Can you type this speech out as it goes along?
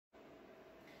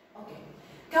اوكي.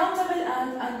 countable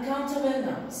and uncountable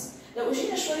nouns. لو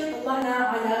اجينا شوي طلعنا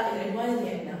على العنوان اللي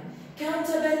عندنا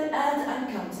countable and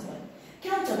uncountable.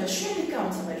 countable شو يعني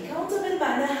countable؟ countable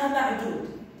معناها معدود.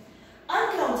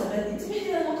 uncountable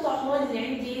انتبهي للمقطع هون اللي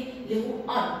عندي اللي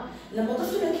هو un. لما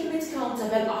ضفت له كلمة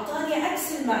countable أعطاني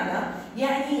عكس المعنى،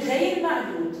 يعني غير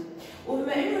معدود.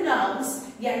 وبما إنه nouns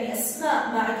يعني أسماء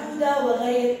معدودة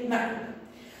وغير معدودة.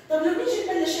 طيب لو نيجي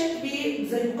نبلش هيك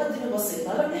زي مقدمة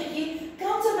بسيطة، لو نحكي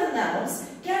countable nouns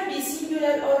can be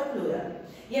singular or plural.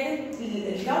 يعني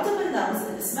ال countable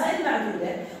nouns الأسماء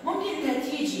المعدودة ممكن إنها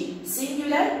تيجي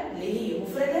singular اللي هي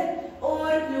مفردة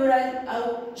or plural أو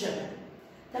جمع.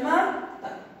 تمام؟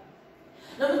 طيب.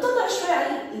 لو نطلع شوي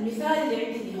على المثال اللي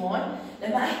عندي اللي هون،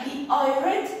 لما احكي I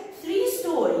read 3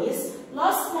 stories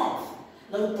last month.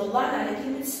 لو طلعنا على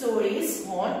كلمة stories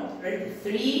هون read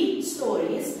 3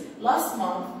 stories last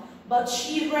month but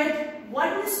she read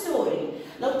 1 story.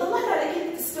 لو طلعنا على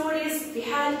كلمة stories في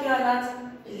حال كانت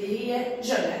اللي هي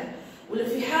جمع، ولو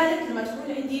في حالة لما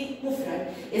تكون عندي مفرد،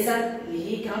 إذا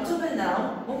اللي هي countable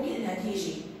noun ممكن إنها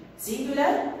تيجي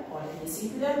singular ولا هي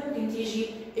singular ممكن تيجي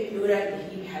plural اللي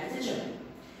هي بحالة الجمع.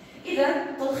 إذا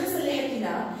تلخيص اللي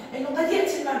حكيناه إنه قد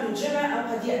يأتي المعدود جمع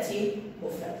أو قد يأتي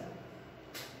مفرد.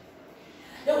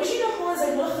 لو اجينا هون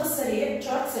زي ملخص سريع،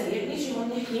 شارت سريع، نيجي هون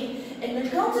نحكي إنه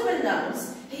الكاونتبل ناونز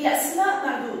هي أسماء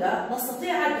معدودة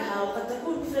نستطيع عدها وقد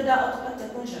تكون مفردة أو قد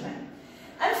تكون جمع.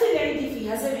 الأمثلة اللي عندي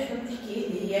فيها زي ما احنا بنحكي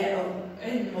اللي هي أو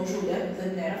عند موجودة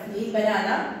مثل نعرف اللي هي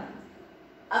بنانا،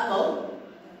 apple،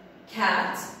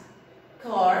 cat،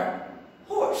 car،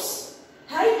 horse.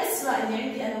 هاي الأسماء اللي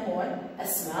عندي أنا هون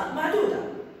أسماء معدودة.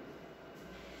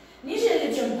 نيجي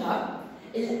اللي جنبها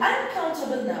ال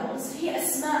uncountable nouns هي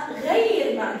أسماء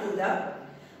غير معدودة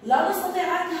لا نستطيع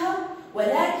عدها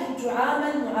ولكن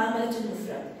تعامل معاملة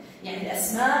المفرد. يعني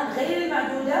الأسماء غير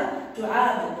المعدودة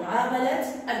تعامل معاملة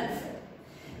المفرد.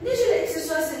 نيجي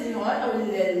للإكسرسايز اللي هون أو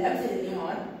الأمثلة اللي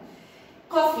هون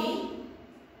coffee،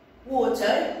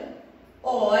 water،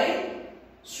 oil،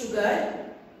 sugar،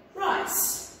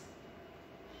 rice.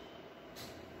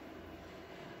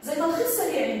 زي تلخيص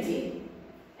سريع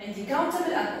عندي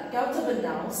countable and uncountable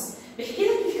nouns. بحكي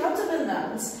لك ال countable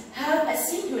nouns have a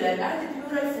singular and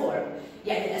plural form.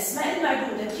 يعني الأسماء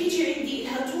المعدودة بتيجي عندي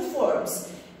لها two forms.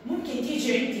 ممكن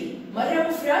تيجي عندي مرة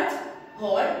مفرد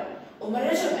هون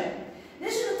ومرة جمع.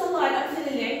 نجي نطلع على الأمثلة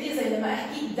اللي عندي زي لما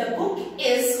أحكي the book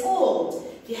is old.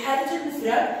 في حالة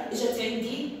المفرد إجت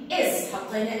عندي is،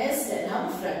 حطينا is لأنها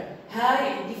مفرد. هاي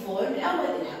عندي form الأول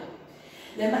إلها.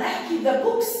 لما احكي the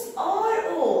books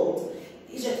are old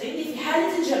اجت عندي في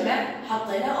حاله الجمع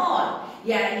حطينا are،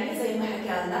 يعني زي ما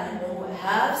حكى لنا انه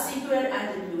have singular and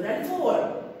plural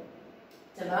form.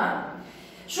 تمام؟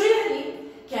 شو يعني؟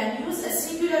 can use a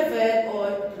singular verb or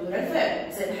plural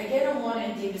verb. زي ما حكينا هون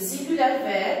عندي بالsingular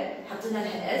verb حطينا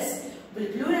لها s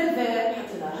وبالplural verb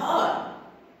حطينا لها are.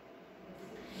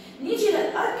 نيجي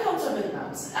للuncountable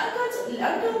nouns.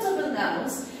 uncountable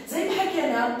nouns زي ما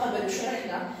حكينا قبل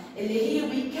وشرحنا اللي هي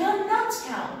we cannot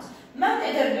count، ما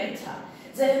بنقدر نعدها.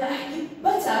 زي لما احكي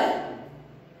butter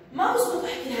ما بزبط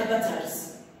احكي لها butters،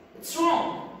 it's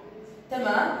wrong.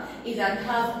 تمام؟ إذا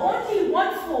have only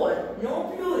one form no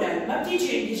plural، ما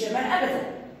بتيجي عندي جمع أبدا.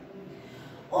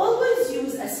 always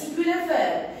use a singular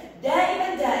verb،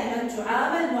 دائما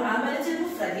تعامل معاملة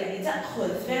المفرد، يعني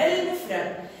تأخذ فعل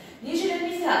المفرد. نيجي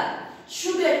للمثال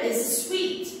sugar is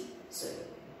sweet.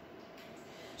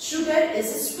 sugar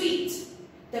is sweet.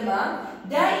 تمام؟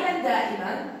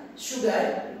 دائما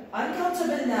sugar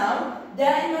uncountable noun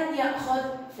دائما يأخذ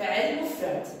فعل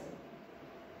مفرد.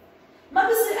 ما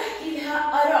بصير أحكي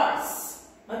لها arise،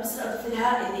 ما بصير أضيف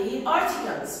لها اللي هي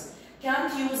articles.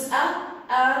 can't use a,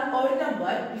 an or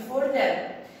number before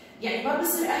them. يعني ما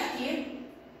بصير أحكي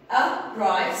a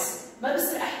rice، ما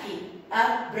بصير أحكي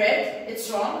a bread،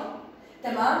 it's wrong.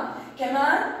 تمام؟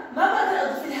 كمان ما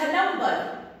بقدر أضيف لها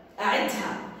number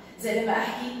أعدها. زي لما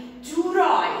أحكي two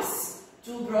rice،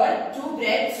 two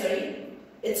bread sorry،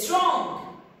 it's wrong.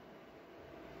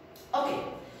 أوكي.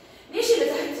 نيجي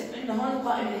لتحت عندنا هون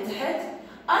القائمة اللي تحت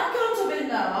uncountable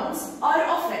nouns are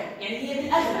often، يعني هي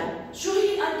بالأغلب. شو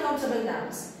هي uncountable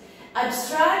nouns؟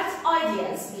 abstract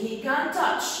ideas اللي هي can't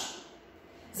touch.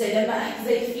 زي لما أحكي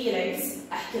زي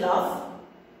feelings أحكي love،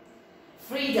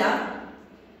 freedom،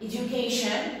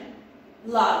 education،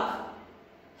 luck،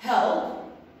 help،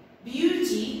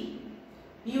 beauty،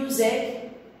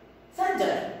 music،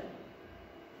 thunder.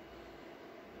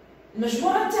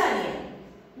 المجموعة الثانية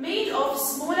made of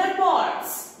smaller parts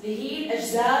اللي هي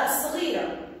الأجزاء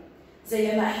الصغيرة.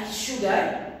 زي لما أحكي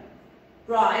sugar،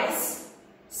 rice،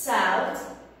 salt،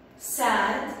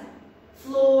 sand،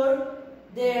 floor،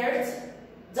 dirt،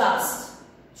 dust.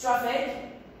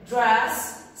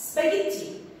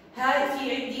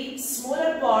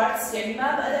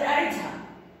 ما بقدر أعدها.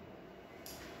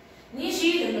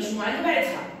 نيجي للمجموعة اللي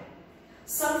بعدها.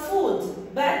 Some food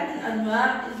بعد من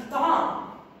أنواع الطعام.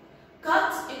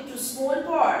 Cut into small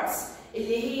parts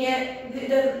اللي هي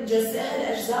نقدر نجزئها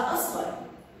لأجزاء أصغر.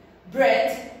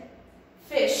 Bread,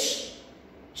 fish,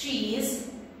 cheese,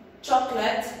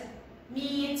 chocolate,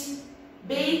 meat,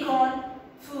 bacon,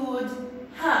 food,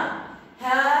 ham.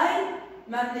 هاي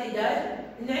ما بنقدر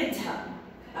نعدها.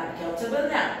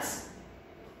 uncountable nouns.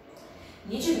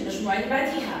 نيجي للمجموعة اللي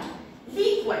بعديها.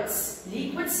 liquids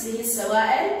اللي هي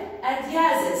السوائل and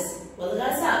gases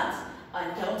والغازات.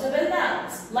 uncountable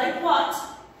nouns like what?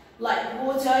 like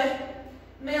water,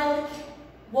 milk,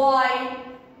 wine,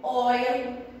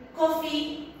 oil,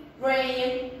 coffee,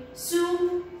 rain,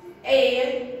 soup,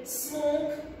 air,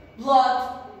 smoke, blood,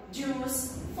 juice,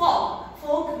 fog.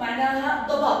 fog معناها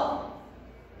ضباب.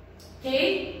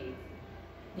 اوكي؟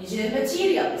 نيجي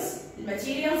للماتيريالز.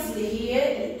 الماتيريالز اللي هي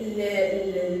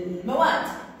المواد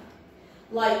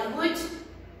like wood,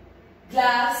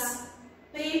 glass,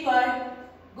 paper,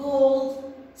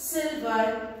 gold, silver,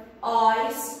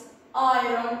 ice,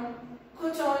 iron,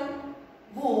 cotton,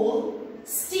 wool,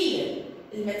 steel.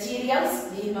 الماتيريالز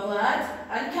اللي هي المواد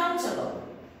uncountable.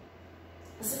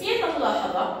 بس في عندنا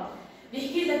ملاحظة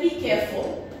بيحكي لنا be careful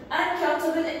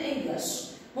uncountable in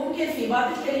English. ممكن في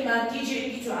بعض الكلمات تيجي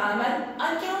عندي تعامل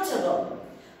uncountable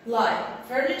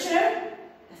like furniture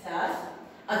أثاث،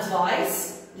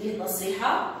 advice اللي هي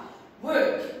النصيحة،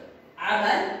 work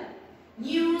عمل،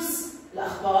 news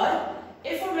الأخبار،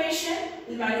 information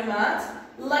المعلومات،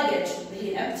 luggage اللي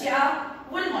هي الأمتعة،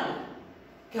 والmoney.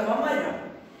 كمان مرة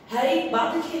هاي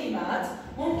بعض الكلمات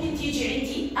ممكن تيجي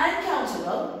عندي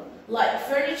uncountable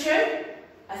like furniture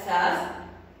أثاث،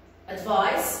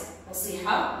 advice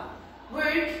نصيحة،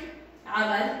 work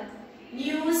عمل،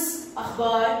 news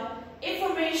أخبار،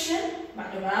 information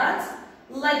معلومات،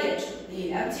 luggage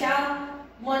اللي هي الأمتعة،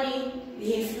 money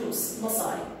اللي هي الفلوس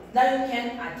المصاري لا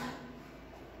يمكن عدها.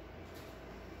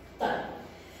 طيب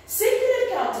singular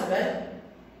countable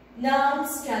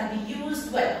nouns can be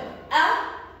used with a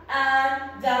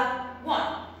and the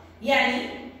one. يعني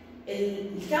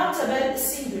الكاونتبل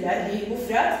السنجولار اللي هي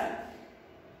المفرد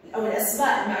أو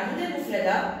الأسماء المعدودة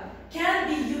المفردة can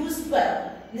be used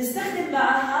with نستخدم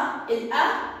معها ال a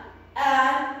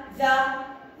and the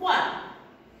one.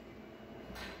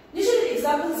 نيجي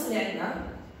للإكزامبلز اللي عندنا.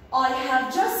 I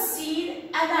have just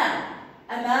seen a man.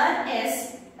 A man is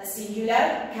a singular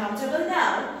countable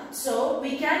noun, so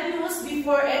we can use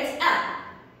before it a.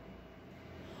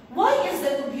 Why is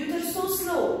the computer so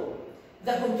slow?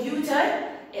 The computer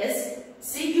is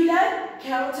singular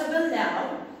countable noun,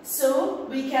 so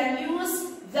we can use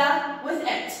the with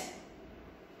it.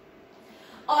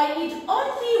 I need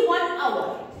only 1 hour.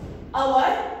 Hour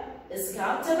is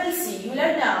countable singular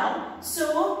noun, so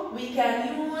we can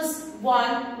use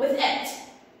one with it.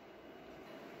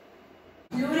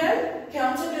 Plural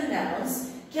countable nouns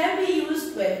can be used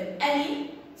with any,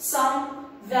 some,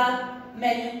 the,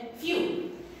 many, few.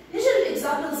 نيجي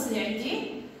للإكزامبلز اللي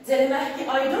عندي زي ما أحكي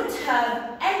I don't have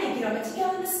any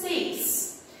grammatical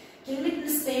mistakes. كلمة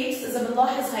mistakes إذا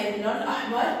بنلاحظ هاي باللون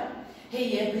الأحمر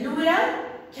هي plural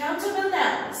countable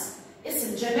nouns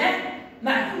اسم جمع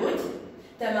معدود.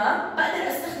 تمام؟ بقدر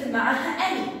استخدم معها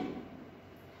any.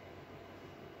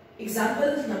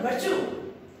 Example number 2.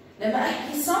 لما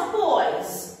احكي some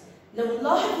boys لو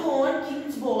نلاحظ هون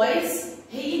كلمة boys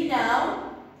هي noun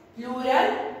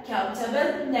plural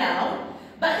countable noun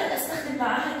بقدر استخدم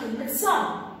معها كلمة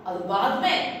some البعض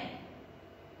من.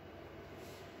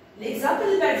 الإكزامبل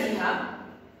اللي بعديها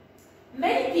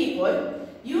many people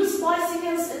use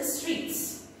bicycles in streets.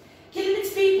 كلمة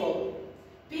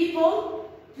people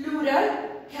plural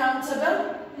countable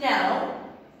noun.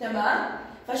 تمام؟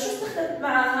 فشو استخدمت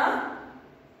معها؟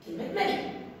 كلمة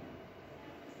many.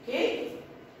 اوكي؟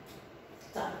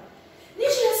 طيب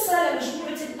نيجي هسه لمجموعة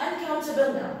ال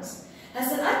uncountable nouns.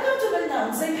 هسه ال uncountable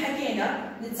nouns زي ما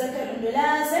حكينا نتذكر انه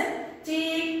لازم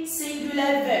take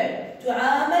singular verb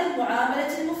تعامل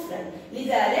معاملة المفرد،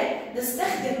 لذلك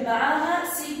نستخدم معها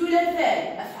singular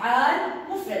verb أفعال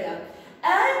مفردة.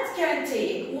 and can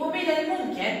take ومن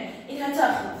الممكن إنها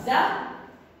تاخذ the,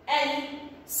 any,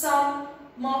 some,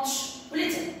 much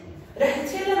ولتل. رح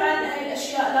نتكلم عن هاي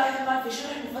الأشياء لاحقا في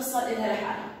شرح مفصل إلها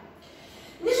لحالها.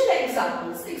 نيجي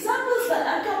لإكزامبلز. examples that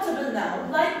uncountable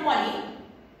noun like money,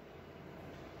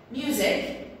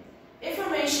 music,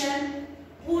 information,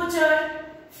 water,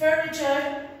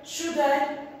 furniture, sugar,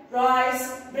 rice,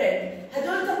 bread.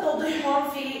 هدول تم توضيحهم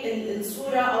في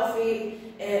الصورة أو في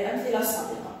أمثلة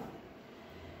سابقة.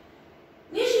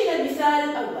 نيجي للمثال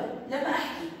الأول. لما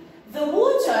أحكي the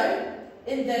water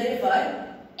in the river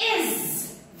is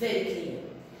very clear.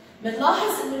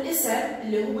 بنلاحظ انه الاسم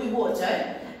اللي هو water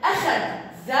اخذ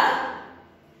the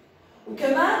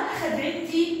وكمان اخذ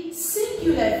عندي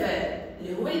singular verb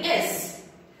اللي هو الاس،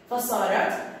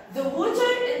 فصارت the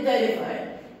water in the river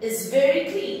is very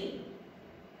clean.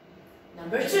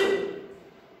 Number 2.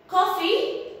 Coffee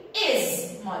is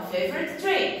my favorite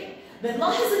drink.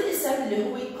 بنلاحظ الاسم اللي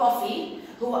هو coffee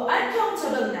هو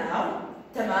uncountable noun،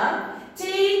 تمام؟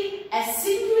 take a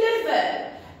singular verb،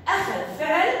 أخذ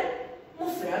فعل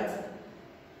مفرد.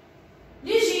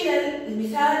 نيجي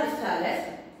للمثال الثالث.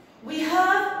 We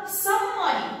have some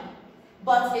money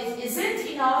but it isn't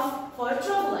enough for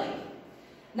traveling.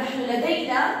 نحن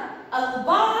لدينا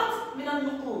البعض من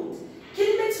النقود.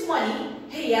 كلمة money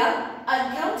هي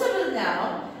uncountable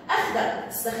noun،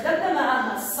 استخدمنا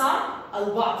معها some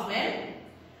البعض من،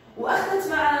 وأخذت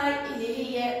معها اللي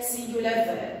هي singular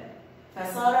verb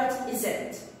فصارت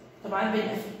isn't، طبعا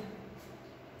بالنفي.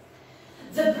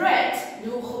 The bread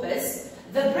اللي هو خبز.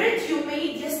 The bread you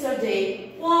made yesterday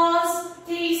was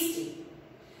tasty.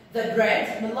 The bread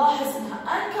بنلاحظ انها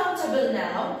uncountable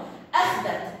noun،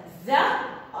 أخذت the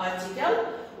article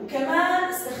وكمان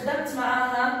استخدمت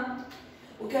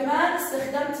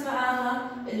معاها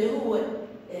اللي هو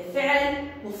فعل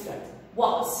مفرد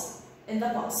was in the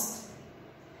past.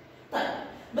 طيب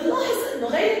بنلاحظ انه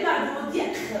غير المعدود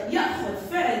ياخذ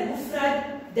فعل مفرد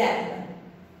دائما.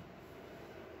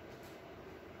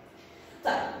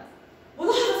 طيب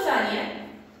ملاحظة ثانية.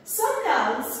 Some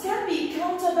nouns can be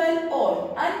countable or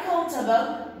uncountable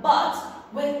but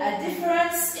with a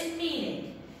difference in meaning.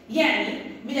 يعني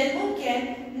من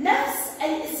الممكن نفس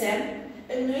الاسم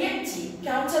انه ياتي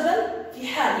countable في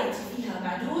حال ياتي فيها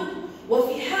معدود،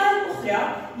 وفي حال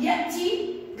اخرى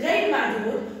ياتي غير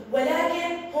معدود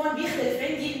ولكن هون بيختلف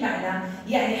عندي المعنى،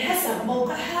 يعني حسب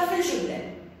موقعها في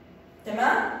الجمله.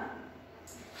 تمام؟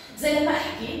 زي لما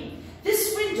احكي This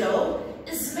window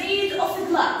is made of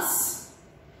glass.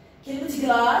 كلمة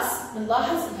glass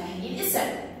بنلاحظ انها هي الاسم.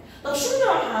 طب شو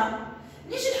نوعها؟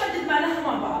 نيجي نحدد معناها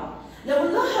مع بعض. لو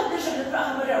نلاحظ نرجع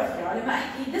نقراها مرة أخرى لما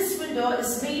أحكي This window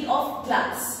is made of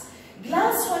glass.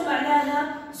 glass هون معناها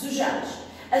زجاج.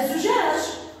 الزجاج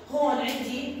هون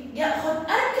عندي يأخذ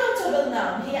uncountable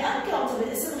noun، هي uncountable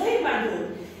اسم غير معدود،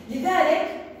 لذلك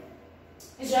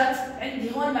اجت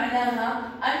عندي هون معناها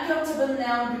uncountable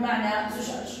noun بمعنى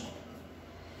زجاج.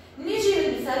 نيجي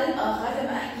للمثال الآخر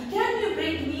لما أحكي Can you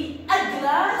bring me a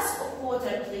glass of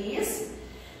water please؟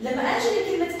 لما اجي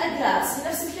لكلمة a glass هي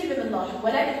نفس الكلمة بنلاحظ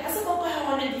ولكن حسب موقعها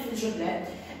هون عندي في الجملة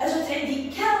اجت عندي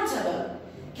countable.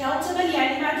 countable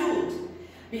يعني معدود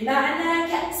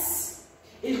بمعنى كأس.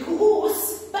 الكؤوس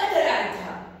بقدر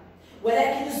أعدها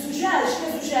ولكن الزجاج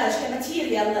كزجاج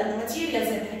كماتيريال، لأنه ماتيريال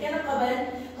زي ما حكينا قبل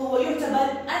هو يعتبر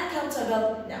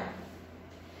uncountable noun.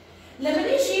 لما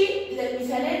نيجي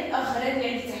للمثالين الآخرين اللي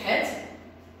عندي تحت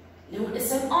اللي هو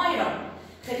الاسم iron،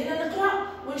 خلينا نقرأ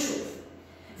ونشوف.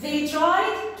 They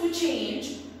tried to change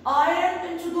iron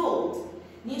into gold.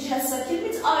 نيجي هسه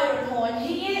كلمة iron هون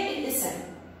هي الاسم.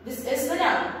 This is the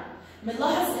noun.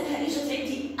 بنلاحظ انها اجت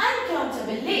عندي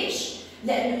uncountable. ليش؟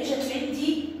 لأنه اجت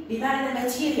عندي بمعنى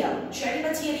material. شو يعني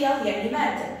material؟ يعني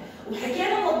مادة.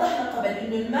 وحكينا ووضحنا قبل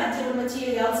انه المادة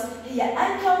والماتيريالز هي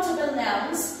uncountable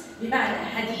nouns بمعنى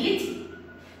حديد،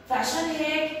 فعشان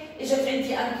هيك اجت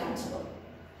عندي uncountable.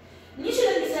 نيجي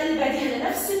للمثال اللي بعديها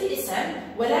لنفس الاسم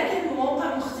ولكن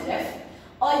بموقع مختلف.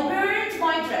 I burned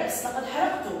my dress. لقد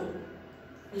حرقت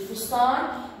الفستان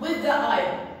with the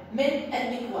iron من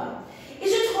المكواة.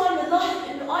 اجت هون بنلاحظ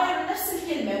انه iron نفس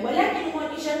الكلمة ولكن هون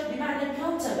اجت بمعنى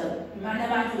countable بمعنى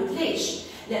معدود. ليش؟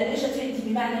 لأنه اجت عندي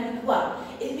بمعنى مكواة.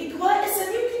 المكواة اسم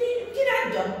يمكن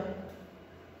عده.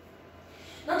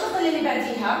 ننتقل للي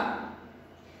بعديها.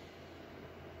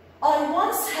 I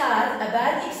once had a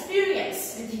bad experience.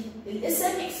 عندي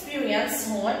الاسم experience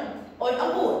هون or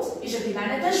about اجت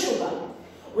بمعنى تجربة.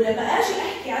 ولما اجي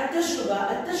احكي عن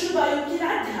التجربة يمكن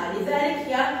عدها، لذلك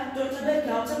هي تعتبر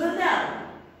countable noun.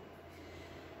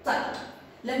 طيب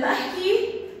لما احكي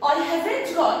I haven't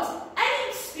got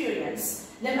any experience،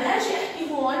 لما اجي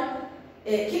احكي هون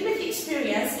كلمة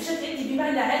experience اجت عندي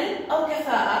بمعنى علم او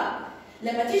كفاءة.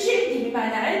 لما تيجي عندي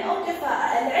بمعنى علم او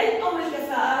كفاءة، العلم او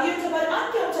الكفاءة يعتبر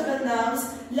uncountable nouns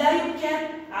لا يمكن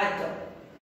عده.